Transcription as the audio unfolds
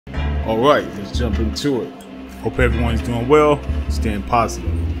Alright, let's jump into it. Hope everyone's doing well, staying positive.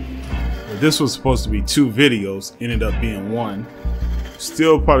 Well, this was supposed to be 2 videos, ended up being 1.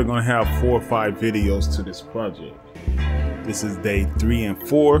 Still probably going to have 4 or 5 videos to this project. This is day 3 and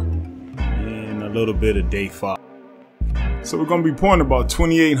 4, and a little bit of day 5. So we're going to be pouring about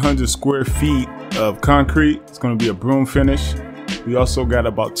 2,800 square feet of concrete. It's going to be a broom finish. We also got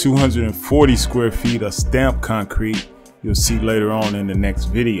about 240 square feet of stamped concrete. You'll see later on in the next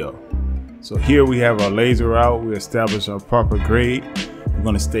video. So here we have our laser out. We establish our proper grade. We're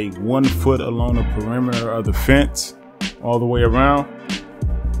going to stay 1 foot along the perimeter of the fence all the way around.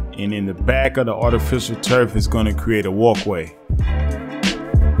 And in the back of the artificial turf is going to create a walkway.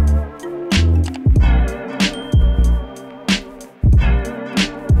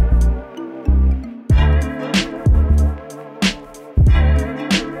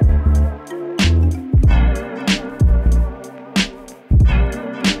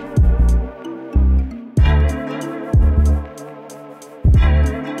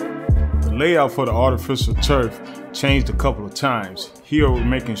 Layout for the artificial turf changed a couple of times. Here we're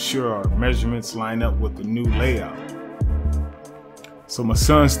making sure our measurements line up with the new layout. So my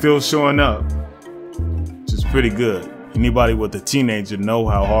son's still showing up, which is pretty good. Anybody with a teenager know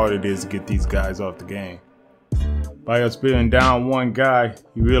how hard it is to get these guys off the game. By us being down 1 guy,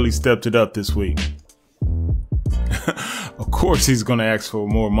 he really stepped it up this week. Of course he's gonna ask for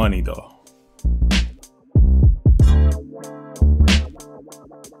more money though.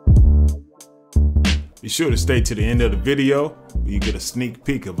 Be sure to stay to the end of the video where you get a sneak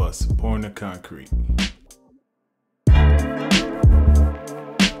peek of us pouring the concrete.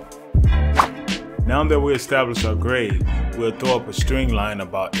 Now that we established our grade, we'll throw up a string line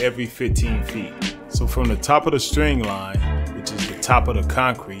about every 15 feet. So from the top of the string line, which is the top of the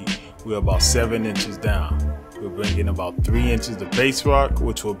concrete, we're about 7 inches down. We'll bring in about 3 inches of base rock,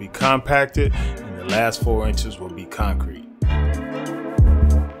 which will be compacted, and the last 4 inches will be concrete.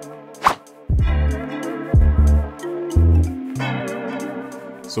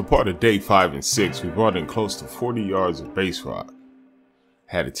 So part of day 5 and 6, we brought in close to 40 yards of base rock.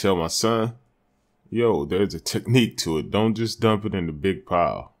 Had to tell my son, yo, there's a technique to it. Don't just dump it in the big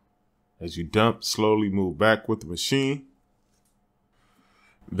pile. As you dump, slowly move back with the machine.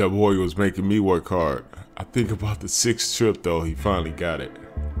 That boy was making me work hard. I think about the 6th trip though, he finally got it.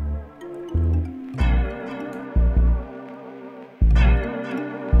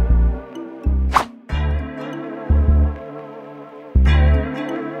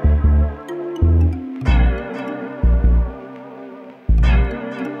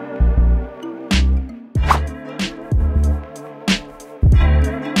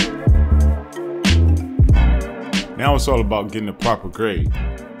 Now it's all about getting the proper grade.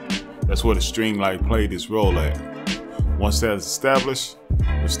 That's where the string light played its role at. Once that is established,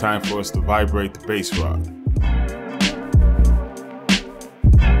 it's time for us to vibrate the base rock.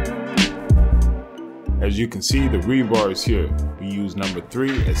 As you can see, the rebar is here. We use number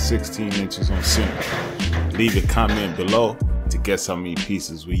 3 at 16 inches on center. Leave a comment below to guess how many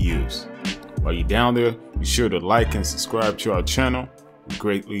pieces we use. While you're down there, be sure to like and subscribe to our channel. We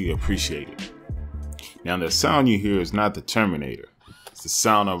greatly appreciate it. Now the sound you hear is not the Terminator. It's the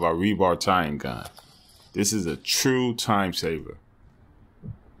sound of our rebar tying gun. This is a true time saver.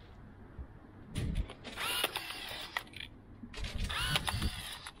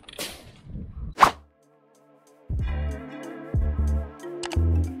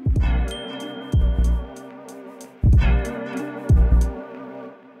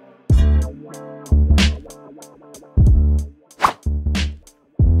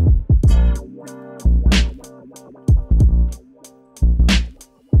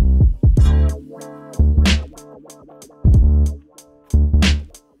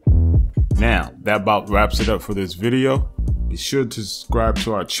 Now, that about wraps it up for this video. Be sure to subscribe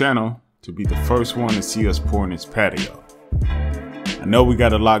to our channel to be the first one to see us pouring this patio. I know we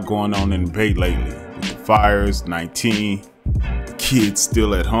got a lot going on in the Bay lately, with the fires, 19, the kids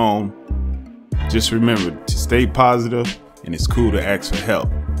still at home. Just remember to stay positive, and it's cool to ask for help.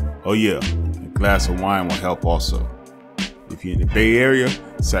 Oh yeah, a glass of wine will help also. If you're in the Bay Area,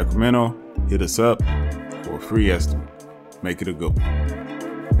 Sacramento, hit us up for a free estimate. Make it a good one.